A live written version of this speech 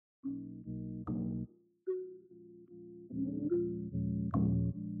Welcome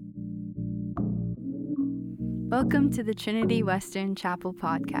to the Trinity Western Chapel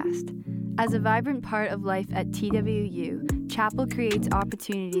podcast. As a vibrant part of life at TWU, Chapel creates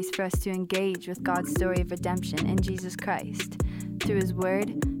opportunities for us to engage with God's story of redemption in Jesus Christ through His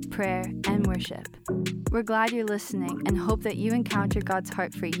Word, prayer, and worship. We're glad you're listening and hope that you encounter God's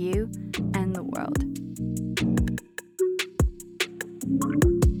heart for you and the world.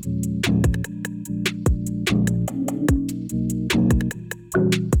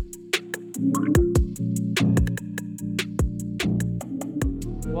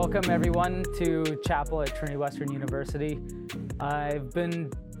 Welcome everyone to Chapel at Trinity Western University. I've been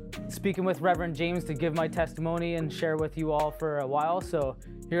speaking with Reverend James to give my testimony and share with you all for a while. So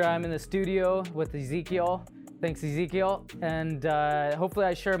here I am in the studio with Ezekiel. Thanks, Ezekiel. And hopefully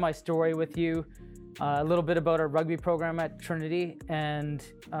I share my story with you, a little bit about our rugby program at Trinity. And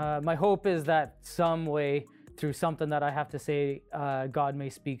my hope is that some way, through something that I have to say, God may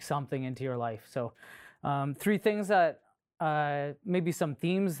speak something into your life. So three things that maybe some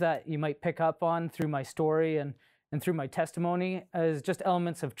themes that you might pick up on through my story and through my testimony is just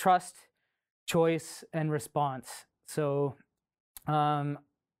elements of trust, choice, and response. So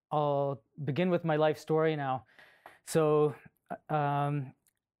I'll begin with my life story now. So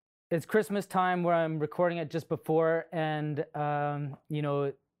it's Christmas time where I'm recording it just before, and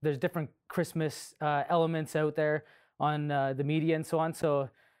there's different Christmas elements out there on the media and so on. So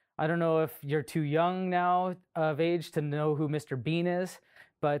I don't know if you're too young now of age to know who Mr. Bean is,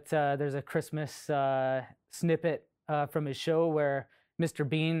 but there's a Christmas snippet from his show where Mr.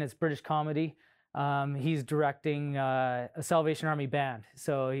 Bean, it's British comedy, he's directing a Salvation Army band.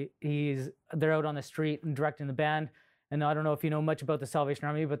 So they're out on the street and directing the band. And I don't know if you know much about the Salvation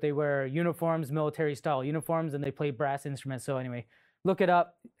Army, but they wear uniforms, military style uniforms, and they play brass instruments. So anyway, look it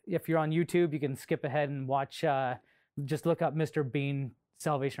up. If you're on YouTube, you can skip ahead and watch, just look up Mr. Bean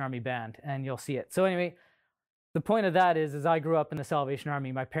Salvation Army band and you'll see it. So anyway, the point of that is I grew up in the Salvation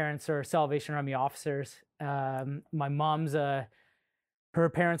Army. My parents are Salvation Army officers. My mom's, her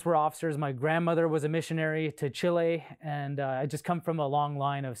parents were officers. My grandmother was a missionary to Chile, and I just come from a long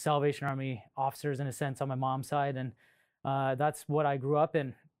line of Salvation Army officers in a sense on my mom's side, and that's what I grew up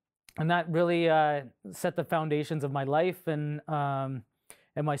in. And that really set the foundations of my life and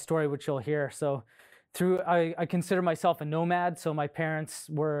my story, which you'll hear. So I consider myself a nomad. So my parents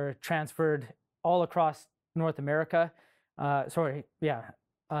were transferred all across North America,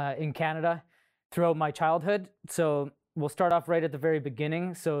 in Canada throughout my childhood. So we'll start off right at the very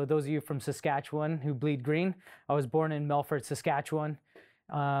beginning. So those of you from Saskatchewan who bleed green, I was born in Melfort, Saskatchewan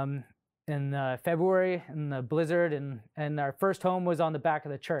in February in the blizzard, and our first home was on the back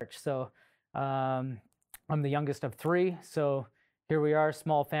of the church. So I'm the youngest of three. So here we are,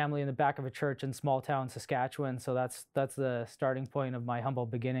 small family in the back of a church in small town Saskatchewan. So that's the starting point of my humble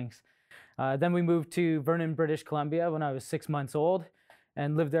beginnings. Then we moved to Vernon, British Columbia when I was 6 months old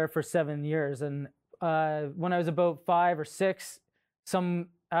and lived there for 7 years. And when I was about 5 or 6,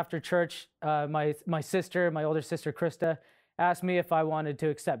 after church, my older sister, Krista, asked me if I wanted to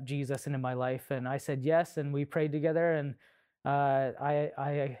accept Jesus into my life. And I said yes, and we prayed together. And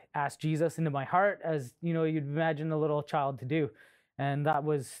I asked Jesus into my heart, as you'd imagine a little child to do. And that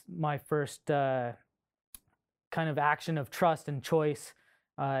was my first kind of action of trust and choice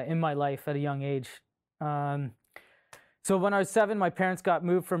in my life at a young age. So when I was 7, my parents got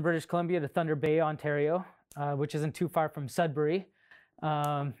moved from British Columbia to Thunder Bay, Ontario, which isn't too far from Sudbury,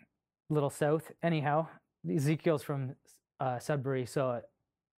 a little south. Anyhow, Ezekiel's from Sudbury. So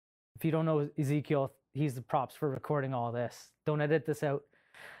if you don't know Ezekiel, he's the props for recording all this. Don't edit this out.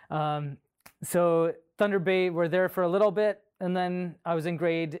 So Thunder Bay, we're there for a little bit. And then I was in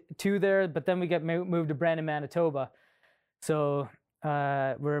grade 2 there, but then we get moved to Brandon, Manitoba. So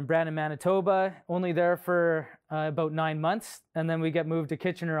we're in Brandon, Manitoba, only there for about 9 months. And then we get moved to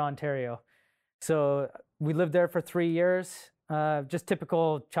Kitchener, Ontario. So we lived there for 3 years, just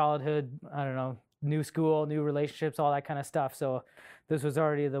typical childhood, I don't know, new school, new relationships, all that kind of stuff. So this was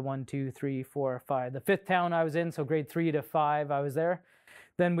already the 1, 2, 3, 4, 5, the 5th town I was in. So grade 3 to 5, I was there.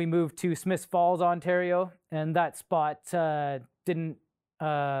 Then we moved to Smiths Falls, Ontario, and that spot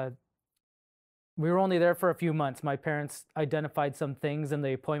we were only there for a few months. My parents identified some things in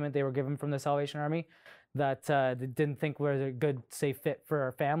the appointment they were given from the Salvation Army that they didn't think were a good, safe fit for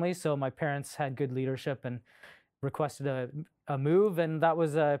our family. So my parents had good leadership and requested a move, and that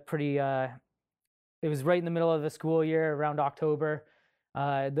was a pretty, it was right in the middle of the school year, around October.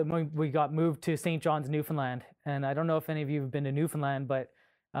 We got moved to St. John's, Newfoundland. And I don't know if any of you have been to Newfoundland, but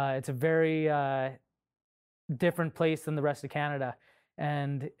it's a very different place than the rest of Canada.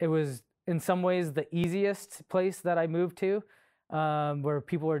 and it was in some ways the easiest place that I moved to, where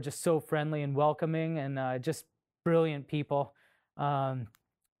people were just so friendly and welcoming, and just brilliant people.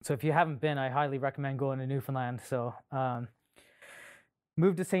 So if you haven't been, I highly recommend going to Newfoundland. So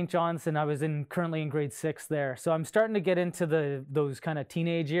moved to St. John's, and I was currently in grade 6 there. So I'm starting to get into those kind of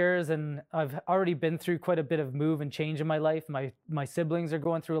teenage years, and I've already been through quite a bit of move and change in my life. My siblings are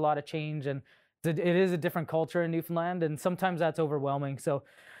going through a lot of change, and it is a different culture in Newfoundland, and sometimes that's overwhelming. So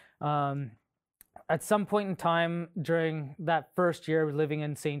at some point in time during that first year living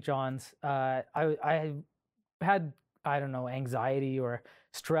in St. John's, I had, I don't know, anxiety or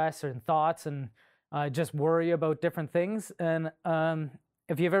stress or thoughts, and just worry about different things. And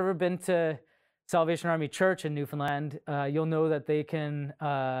if you've ever been to Salvation Army Church in Newfoundland, you'll know that they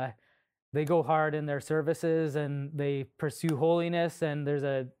go hard in their services, and they pursue holiness. And there's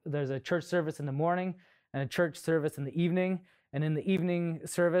a church service in the morning and a church service in the evening. And in the evening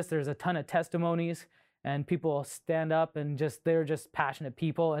service, there's a ton of testimonies, and people stand up and they're just passionate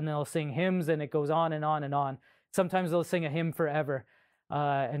people, and they'll sing hymns, and it goes on and on and on. Sometimes they'll sing a hymn forever,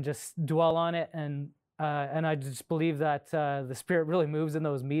 and just dwell on it. And I just believe that the Spirit really moves in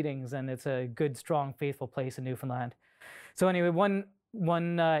those meetings, and it's a good, strong, faithful place in Newfoundland. So anyway,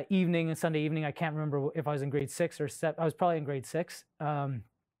 one evening, a Sunday evening, I can't remember if I was in grade 6 or 7. I was probably in grade 6,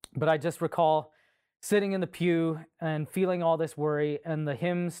 but I just recall sitting in the pew and feeling all this worry, and the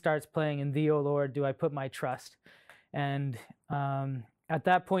hymn starts playing, "In Thee, O Lord, do I put my trust." And at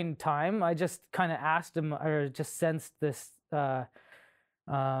that point in time, I just kind of asked him, or just sensed this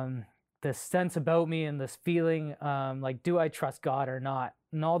this sense about me, and this feeling, like, do I trust God or not?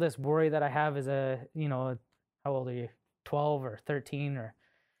 And all this worry that I have as how old are you? 12 or 13 or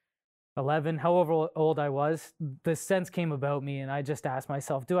 11, however old I was, this sense came about me, and I just asked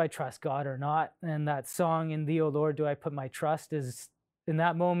myself, do I trust God or not? And that song, "In Thee, O Lord, do I put my trust," is, in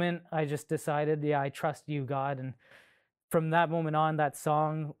that moment, I just decided, yeah, I trust you, God. And from that moment on, that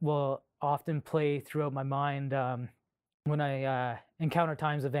song will often play throughout my mind when I encounter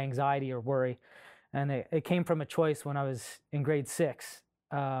times of anxiety or worry. And it came from a choice when I was in grade 6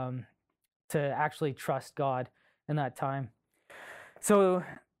 to actually trust God in that time. So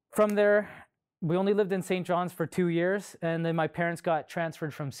from there, we only lived in St. John's for 2 years, and then my parents got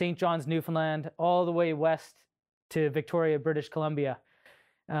transferred from St. John's, Newfoundland, all the way west to Victoria, British Columbia.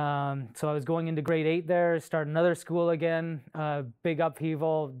 So I was going into grade 8 there, start another school again, big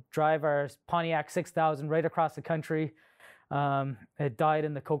upheaval, drive our Pontiac 6000 right across the country. It died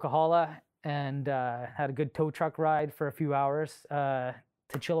in the Coquihalla, and had a good tow truck ride for a few hours to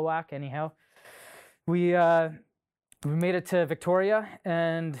Chilliwack. Anyhow, we made it to Victoria,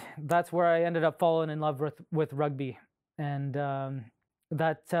 and that's where I ended up falling in love with rugby. And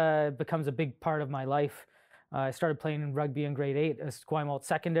that becomes a big part of my life. I started playing rugby in grade 8 at Esquimalt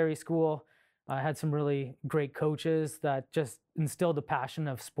Secondary School. I had some really great coaches that just instilled the passion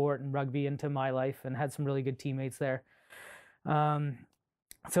of sport and rugby into my life, and had some really good teammates there.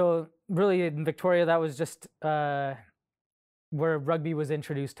 So really in Victoria, that was just where rugby was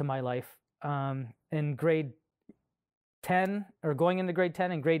introduced to my life. In grade 10, or going into grade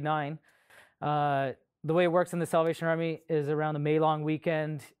 10 and grade 9, the way it works in the Salvation Army is around the May long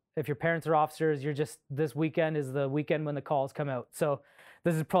weekend. If your parents are officers, this weekend is the weekend when the calls come out. So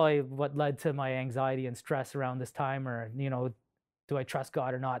this is probably what led to my anxiety and stress around this time, or, do I trust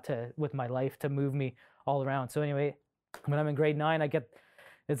God or not with my life to move me all around? So anyway, when I'm in grade 9,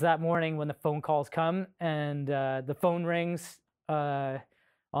 it's that morning when the phone calls come, and the phone rings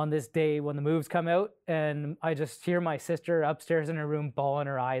on this day when the moves come out, and I just hear my sister upstairs in her room bawling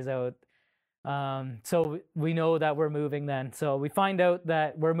her eyes out. So we know that we're moving then. So we find out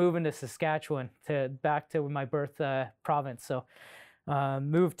that we're moving to Saskatchewan, back to my birth province. So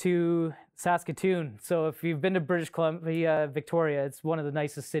moved to Saskatoon. So if you've been to British Columbia, Victoria, it's one of the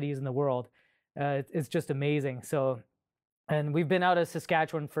nicest cities in the world. It's just amazing. So, and we've been out of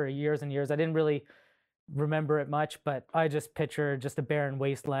Saskatchewan for years and years. I didn't really remember it much, but I just picture just a barren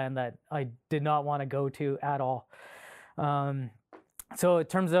wasteland that I did not want to go to at all. So it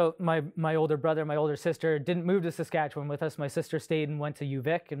turns out my older brother, my older sister didn't move to Saskatchewan with us. My sister stayed and went to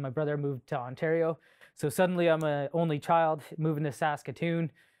UVic, and my brother moved to Ontario. So suddenly I'm an only child moving to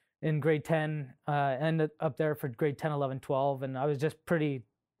Saskatoon in grade 10, ended up there for grade 10, 11, 12. And I was just pretty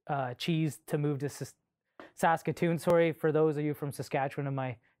cheesed to move to Saskatoon. Sorry for those of you from Saskatchewan and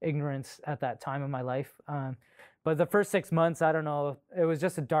my ignorance at that time in my life. But the first 6 months, I don't know, it was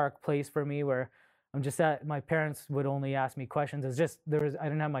just a dark place for me where my parents would only ask me questions. It's just, I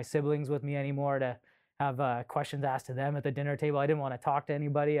didn't have my siblings with me anymore to have questions asked to them at the dinner table. I didn't want to talk to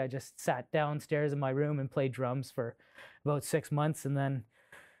anybody. I just sat downstairs in my room and played drums for about 6 months. And then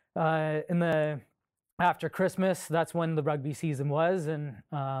after Christmas, that's when the rugby season was. And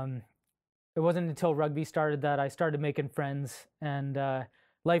it wasn't until rugby started that I started making friends, and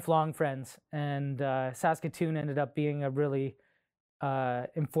lifelong friends. And Saskatoon ended up being a really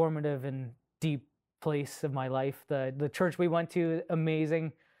informative and deep place of my life. The church we went to,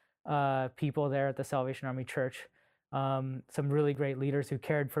 amazing people there at the Salvation Army Church. Some really great leaders who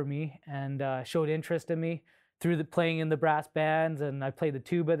cared for me and showed interest in me through the playing in the brass bands, and I played the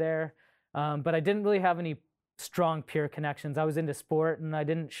tuba there. But I didn't really have any strong peer connections. I was into sport, and I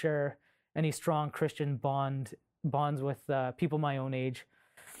didn't share any strong Christian bonds with people my own age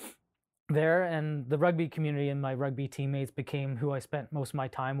there. And the rugby community and my rugby teammates became who I spent most of my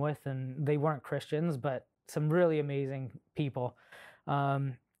time with, and they weren't Christians, but some really amazing people.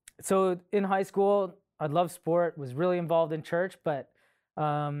 So in high school, I loved sport, was really involved in church, but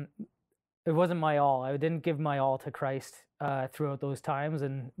it wasn't my all. I didn't give my all to Christ throughout those times,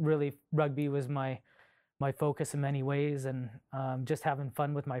 and really rugby was my focus in many ways, and just having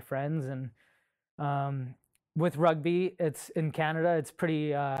fun with my friends. And with rugby, it's in Canada,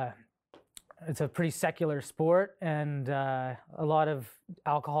 it's a pretty secular sport, and a lot of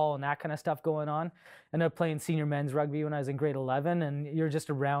alcohol and that kind of stuff going on. I ended up playing senior men's rugby when I was in grade 11, and you're just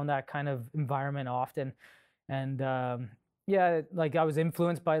around that kind of environment often. And yeah, like I was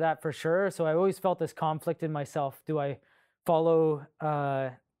influenced by that for sure. So I always felt this conflict in myself. Do I follow,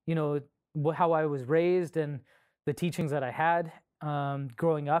 how I was raised and the teachings that I had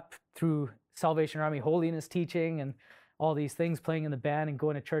growing up through Salvation Army holiness teaching and all these things, playing in the band and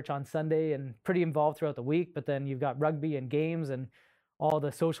going to church on Sunday and pretty involved throughout the week, but then you've got rugby and games and all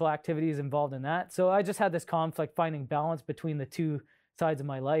the social activities involved in that. So I just had this conflict finding balance between the two sides of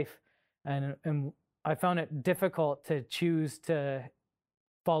my life. And I found it difficult to choose to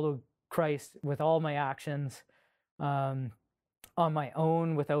follow Christ with all my actions on my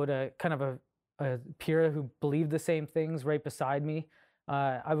own without a kind of a peer who believed the same things right beside me.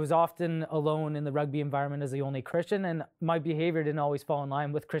 I was often alone in the rugby environment as the only Christian, and my behavior didn't always fall in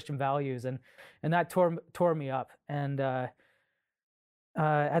line with Christian values, and that tore me up. And at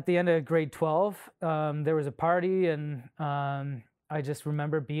the end of grade 12, there was a party, and I just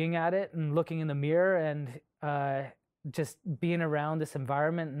remember being at it and looking in the mirror and just being around this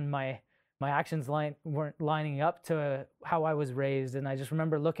environment, and my actions weren't lining up to how I was raised. And I just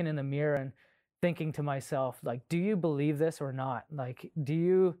remember looking in the mirror and thinking to myself, like, do you believe this or not? Like,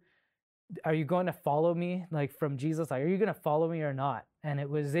 are you going to follow me, like, from Jesus? Like, are you going to follow me or not? And it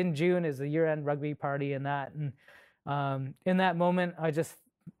was in June, is the year-end rugby party and that. And in that moment, I just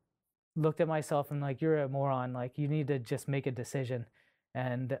looked at myself and like, you're a moron. Like, you need to just make a decision.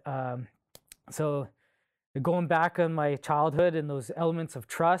 And so going back on my childhood and those elements of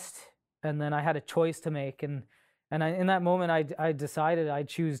trust, and then I had a choice to make. And in that moment, I decided I'd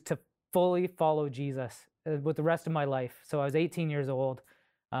choose to fully follow Jesus with the rest of my life. So I was 18 years old,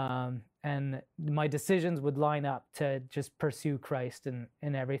 and my decisions would line up to just pursue Christ and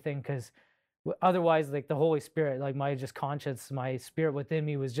everything, because otherwise, like, the Holy Spirit, like my just conscience, my spirit within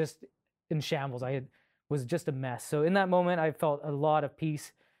me was just in shambles. Was just a mess. So in that moment, I felt a lot of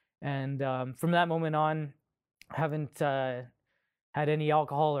peace, and from that moment on, I haven't had any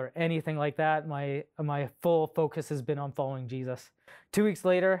alcohol or anything like that. My full focus has been on following Jesus. 2 weeks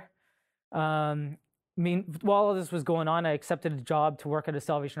later, while all this was going on, I accepted a job to work at a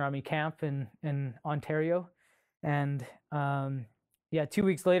Salvation Army camp in Ontario. And 2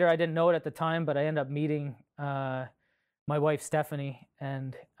 weeks later, I didn't know it at the time, but I ended up meeting my wife, Stephanie.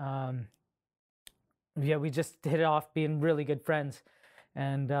 And we just hit it off, being really good friends.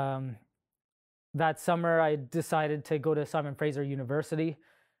 And that summer, I decided to go to Simon Fraser University,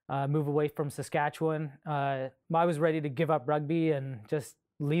 move away from Saskatchewan. I was ready to give up rugby and just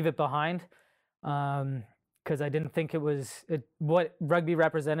leave it behind, because I didn't think what rugby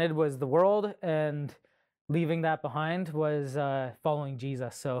represented was the world, and leaving that behind was following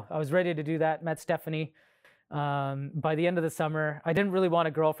Jesus. So I was ready to do that. Met Stephanie. By the end of the summer, I didn't really want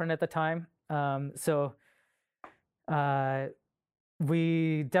a girlfriend at the time, so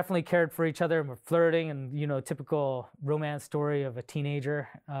we definitely cared for each other and were flirting, and typical romance story of a teenager.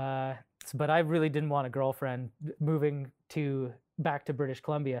 But I really didn't want a girlfriend moving back to British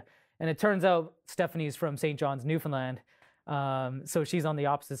Columbia. And it turns out Stephanie's from St. John's, Newfoundland. So she's on the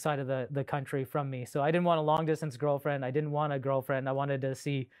opposite side of the country from me. So I didn't want a long distance girlfriend. I didn't want a girlfriend. I wanted to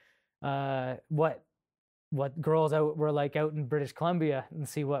see what girls were like out in British Columbia and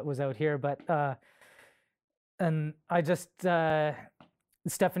see what was out here. But and I just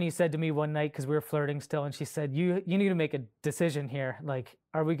Stephanie said to me one night, because we were flirting still, and she said, you need to make a decision here. Like,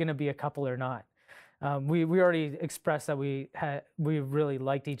 are we going to be a couple or not? We already expressed that we really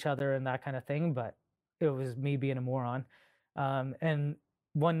liked each other and that kind of thing, but it was me being a moron. And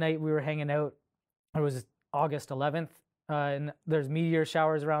one night we were hanging out. It was August 11th, and there's meteor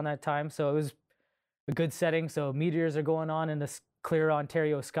showers around that time, so it was a good setting. So meteors are going on in this clear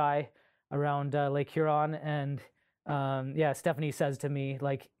Ontario sky around Lake Huron, and yeah, Stephanie says to me,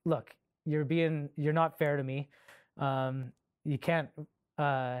 like, look, you're not fair to me. You can't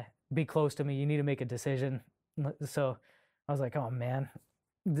be close to me. You need to make a decision. So I was like, oh man.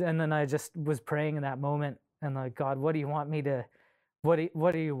 And then I just was praying in that moment, and like, God, what do you want me to, what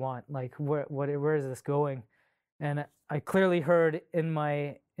do you want? Like, where is this going? And I clearly heard in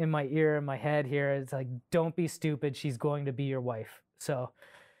my ear, in my head here, it's like, don't be stupid. She's going to be your wife. So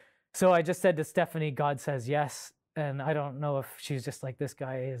I just said to Stephanie, God says yes. And I don't know if she's just like, this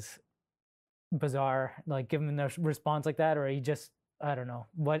guy is bizarre, like giving a response like that, or he just, I don't know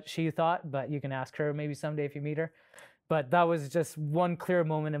what she thought, but you can ask her maybe someday if you meet her. But that was just one clear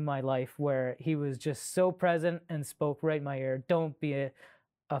moment in my life where he was just so present and spoke right in my ear. Don't be a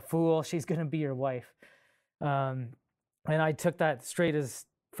fool. She's going to be your wife. And I took that straight as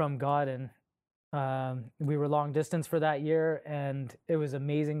from God. And we were long distance for that year. And it was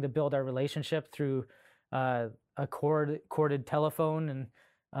amazing to build our relationship through a corded telephone.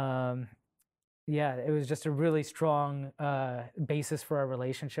 And yeah, it was just a really strong basis for our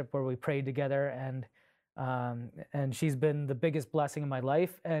relationship where we prayed together, and she's been the biggest blessing in my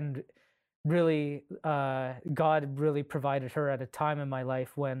life. And really, God really provided her at a time in my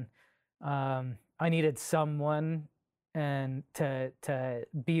life when I needed someone and to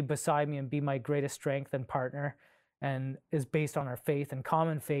be beside me and be my greatest strength and partner, and is based on our faith and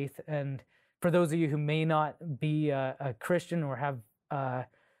common faith. And for those of you who may not be a Christian or have a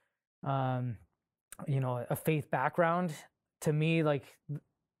faith background, to me, like,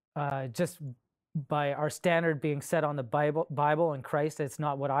 just by our standard being set on the Bible and Christ, it's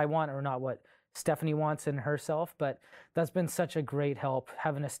not what I want or not what Stephanie wants in herself, but that's been such a great help,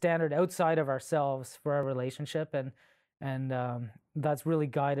 having a standard outside of ourselves for our relationship, and that's really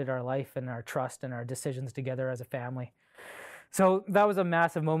guided our life and our trust and our decisions together as a family. So that was a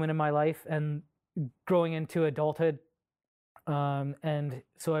massive moment in my life and growing into adulthood. And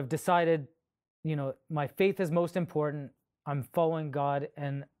so I've decided, my faith is most important. I'm following God,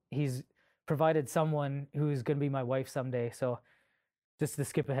 and He's provided someone who's going to be my wife someday. So just to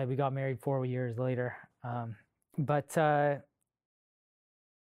skip ahead, we got married 4 years later. But I'll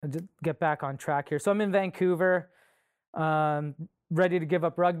just get back on track here. So I'm in Vancouver, ready to give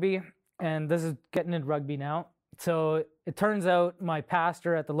up rugby, and this is getting into rugby now. So it turns out my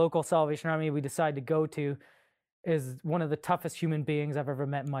pastor at the local Salvation Army we decided to go to is one of the toughest human beings I've ever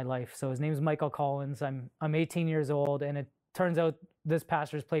met in my life. So his name is Michael Collins. I'm 18 years old, and it turns out this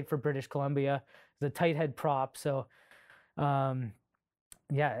pastor's played for British Columbia. He's a tight head prop. So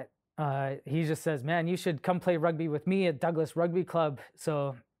he just says, man, you should come play rugby with me at Douglas Rugby Club.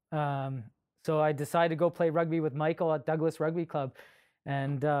 So I decided to go play rugby with Michael at Douglas Rugby Club.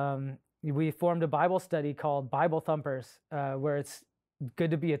 And we formed a Bible study called Bible Thumpers, where it's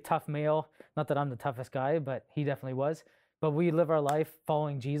good to be a tough male. Not that I'm the toughest guy, but he definitely was. But we live our life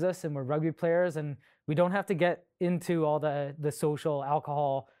following Jesus, and we're rugby players, and we don't have to get into all the social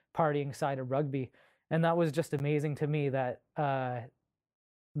alcohol partying side of rugby. And that was just amazing to me that I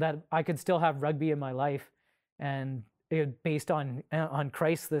could still have rugby in my life, and it based on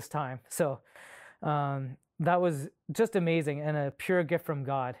Christ this time. So that was just amazing and a pure gift from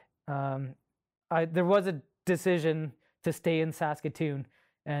God. There was a decision to stay in Saskatoon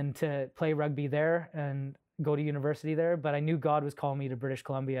and to play rugby there and go to university there, but I knew God was calling me to British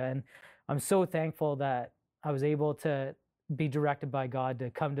Columbia, and I'm so thankful that I was able to be directed by God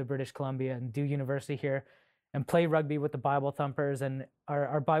to come to British Columbia and do university here and play rugby with the Bible Thumpers. And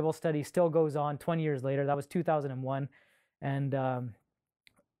our Bible study still goes on 20 years later. That was 2001. And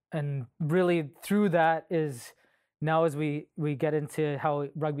really through that is now, as we get into how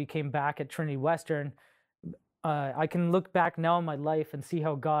rugby came back at Trinity Western, I can look back now in my life and see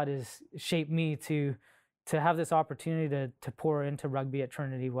how God has shaped me to have this opportunity to pour into rugby at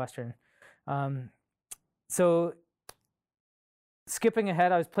Trinity Western. So skipping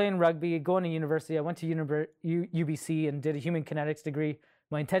ahead, I was playing rugby, going to university. I went to UBC and did a human kinetics degree.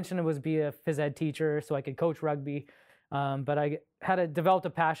 My intention was to be a phys ed teacher so I could coach rugby. But I developed a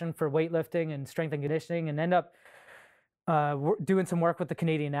passion for weightlifting and strength and conditioning, and end up doing some work with the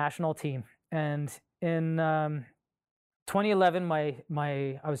Canadian national team. And in 2011,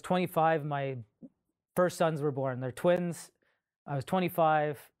 I was 25. My first sons were born. They're twins. I was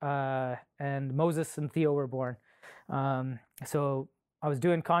 25, and Moses and Theo were born. So I was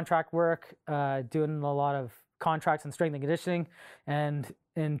doing contract work, doing a lot of contracts and strength and conditioning. And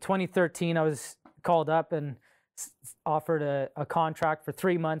in 2013, I was called up and offered a contract for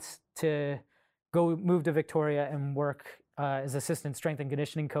 3 months to go move to Victoria and work as assistant strength and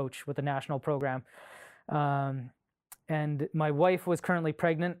conditioning coach with the national program. And my wife was currently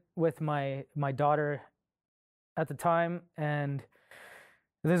pregnant with my daughter at the time, and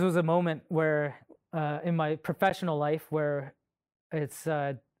this was a moment where in my professional life where it's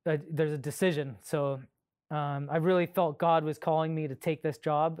there's a decision. So I really felt God was calling me to take this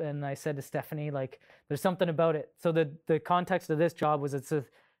job, and I said to Stephanie, like, there's something about it. So the context of this job was it's a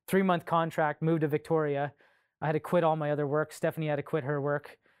 3-month contract, move to Victoria. I had to quit all my other work. Stephanie had to quit her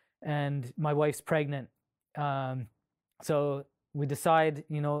work, and my wife's pregnant. So we decide,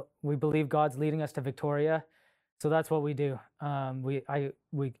 we believe God's leading us to Victoria. So that's what we do.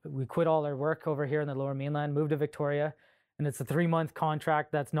 We quit all our work over here in the Lower Mainland, moved to Victoria, and it's a 3-month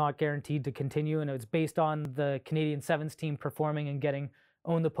contract that's not guaranteed to continue, and it's based on the Canadian Sevens team performing and getting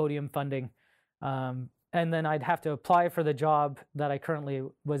Own the Podium funding. And then I'd have to apply for the job that I currently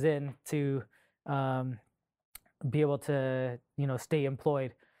was in to be able to, stay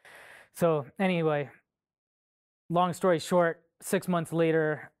employed. So anyway, long story short, 6 months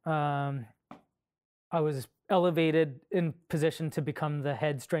later, I was elevated in position to become the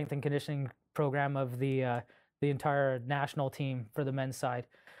head strength and conditioning program of the entire national team for the men's side.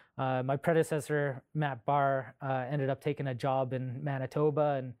 My predecessor, Matt Barr, ended up taking a job in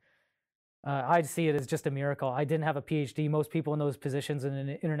Manitoba, and I'd see it as just a miracle. I didn't have a PhD. Most people in those positions in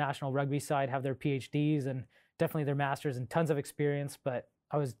the international rugby side have their PhDs and definitely their masters and tons of experience, but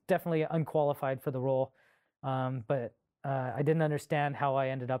I was definitely unqualified for the role. But I didn't understand how I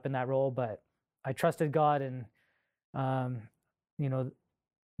ended up in that role, but I trusted God, and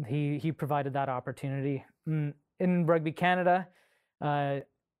He provided that opportunity. In Rugby Canada, I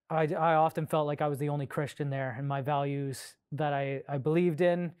often felt like I was the only Christian there, and my values that I believed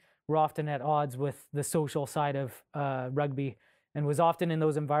in were often at odds with the social side of rugby, and was often in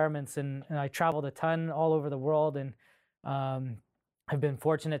those environments. And I traveled a ton all over the world, and I've been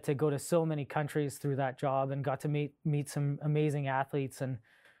fortunate to go to so many countries through that job, and got to meet some amazing athletes and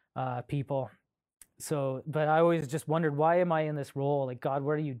people. So, but I always just wondered, why am I in this role? Like, God,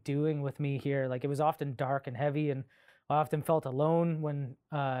 what are you doing with me here? Like, it was often dark and heavy, and I often felt alone when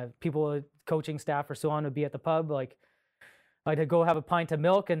people, coaching staff or so on, would be at the pub. Like, I'd go have a pint of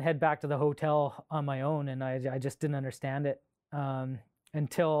milk and head back to the hotel on my own, and I just didn't understand it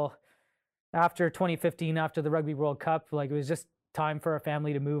until after 2015, after the Rugby World Cup. Like, it was just time for our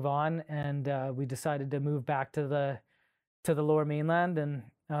family to move on, and we decided to move back to the Lower Mainland, and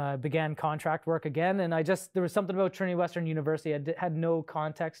began contract work again. And there was something about Trinity Western University. I had no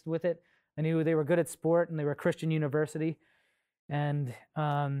context with it. I knew they were good at sport and they were a Christian university. And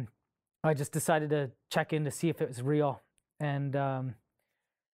I just decided to check in to see if it was real. And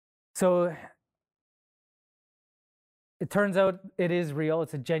so it turns out it is real.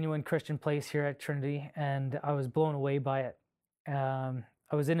 It's a genuine Christian place here at Trinity, and I was blown away by it.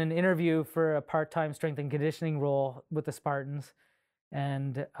 I was in an interview for a part-time strength and conditioning role with the Spartans.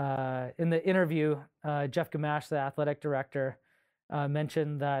 And in the interview, Jeff Gamache, the athletic director,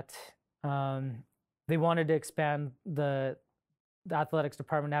 mentioned that they wanted to expand the athletics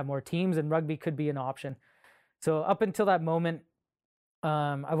department to have more teams, and rugby could be an option. So up until that moment,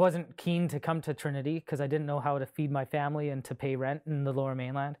 I wasn't keen to come to Trinity because I didn't know how to feed my family and to pay rent in the Lower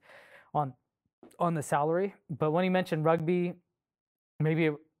Mainland on the salary. But when he mentioned rugby,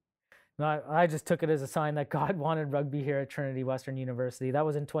 I just took it as a sign that God wanted rugby here at Trinity Western University. That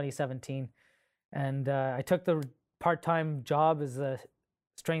was in 2017. And I took the part-time job as a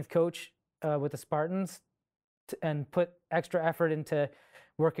strength coach with the Spartans and put extra effort into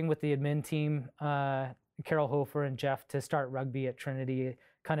working with the admin team, Carol Hofer and Jeff, to start rugby at Trinity,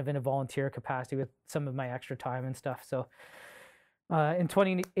 kind of in a volunteer capacity with some of my extra time and stuff. So in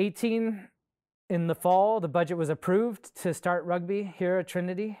 2018, in the fall, the budget was approved to start rugby here at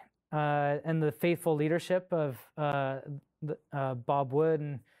Trinity. And the faithful leadership of Bob Wood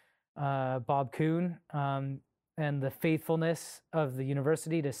and Bob Kuhn, and the faithfulness of the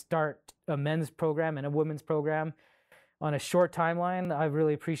university to start a men's program and a women's program on a short timeline. I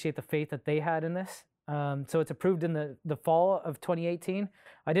really appreciate the faith that they had in this. So it's approved in the fall of 2018.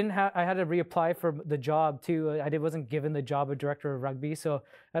 I had to reapply for the job too. I wasn't given the job of director of rugby, so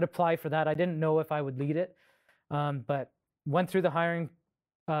I'd apply for that. I didn't know if I would lead it, but went through the hiring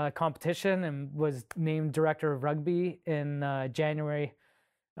competition and was named director of rugby in January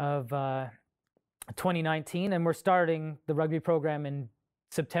of 2019, and we're starting the rugby program in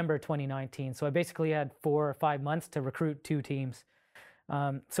September 2019. So I basically had 4 or 5 months to recruit 2 teams.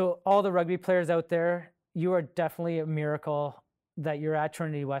 So all the rugby players out there, you are definitely a miracle that you're at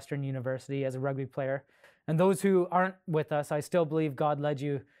Trinity Western University as a rugby player. And those who aren't with us, I still believe God led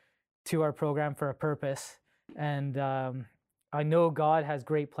you to our program for a purpose. And I know God has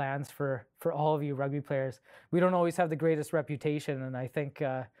great plans for all of you rugby players. We don't always have the greatest reputation, and I think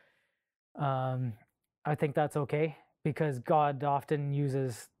that's okay, because God often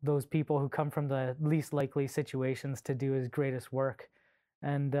uses those people who come from the least likely situations to do his greatest work.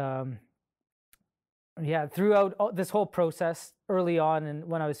 And throughout this whole process, early on, and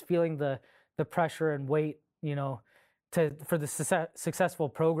when I was feeling the pressure and weight, for the successful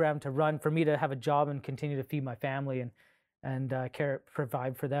program to run, for me to have a job and continue to feed my family and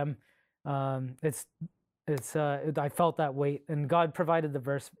provide for them, I felt that weight, and God provided the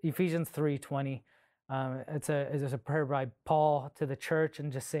verse, Ephesians 3:20. It's a prayer by Paul to the church,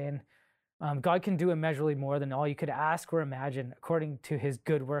 and just saying, God can do immeasurably more than all you could ask or imagine, according to his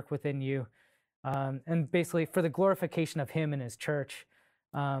good work within you. And basically for the glorification of him and his church.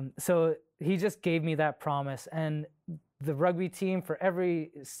 So he just gave me that promise, and the rugby team, for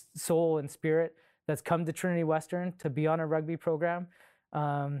every soul and spirit that's come to Trinity Western to be on a rugby program,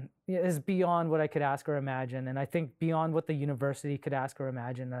 is beyond what I could ask or imagine. And I think beyond what the university could ask or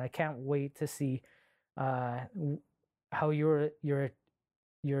imagine. And I can't wait to see how your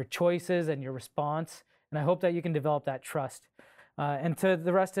choices and your response, and I hope that you can develop that trust. And to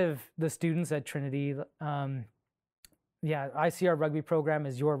the rest of the students at Trinity, I see our rugby program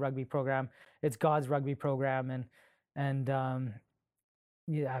as your rugby program. It's God's rugby program,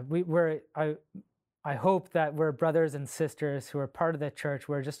 I hope that we're brothers and sisters who are part of the church.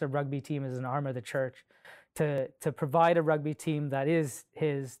 We're just a rugby team as an arm of the church to provide a rugby team that is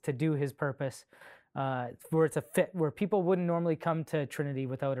his, to do his purpose, where it's a fit, where people wouldn't normally come to Trinity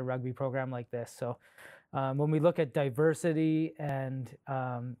without a rugby program like this. So when we look at diversity and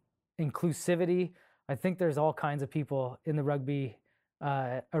inclusivity, I think there's all kinds of people in the rugby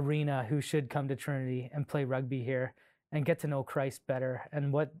arena who should come to Trinity and play rugby here and get to know Christ better,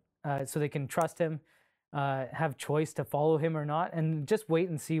 and so they can trust him, have choice to follow him or not, and just wait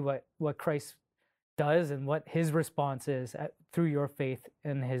and see what Christ does and what his response is through your faith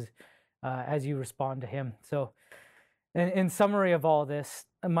and his as you respond to him. So in summary of all this,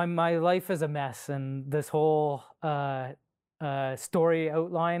 my life is a mess, and this whole story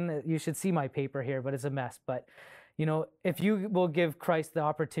outline, you should see my paper here, but it's a mess. But if you will give Christ the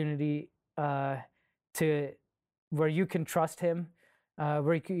opportunity to where you can trust him,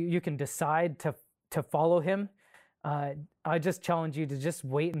 where you can decide to follow him, I just challenge you to just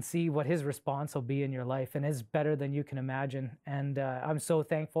wait and see what his response will be in your life, and it's better than you can imagine. And I'm so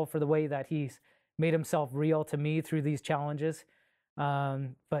thankful for the way that he's made himself real to me through these challenges.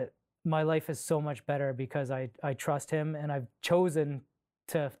 But my life is so much better because I trust him, and I've chosen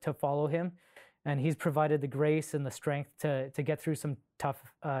to follow him, and he's provided the grace and the strength to get through some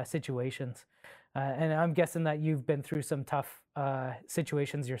tough situations. And I'm guessing that you've been through some tough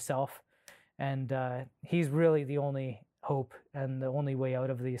situations yourself, and he's really the only hope and the only way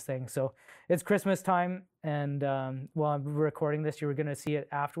out of these things. So it's Christmas time, and while I'm recording this, you were going to see it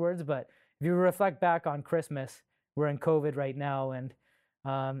afterwards, but if you reflect back on Christmas, we're in COVID right now, and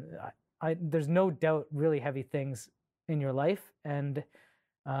there's no doubt really heavy things in your life, and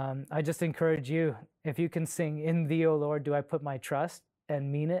I just encourage you, if you can sing "In Thee, O Lord, do I put my trust,"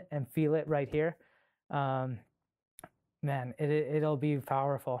 and mean it and feel it right here, man, it'll be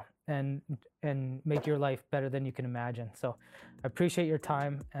powerful and make your life better than you can imagine. So I appreciate your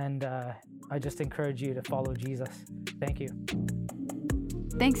time, and I just encourage you to follow Jesus. Thank you.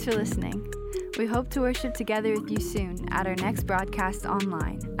 Thanks for listening. We hope to worship together with you soon at our next broadcast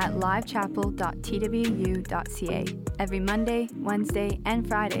online at livechapel.twu.ca every Monday, Wednesday, and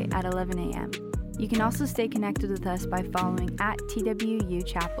Friday at 11 a.m. You can also stay connected with us by following at TWU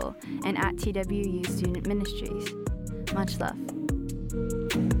Chapel and at TWU Student Ministries. Much love.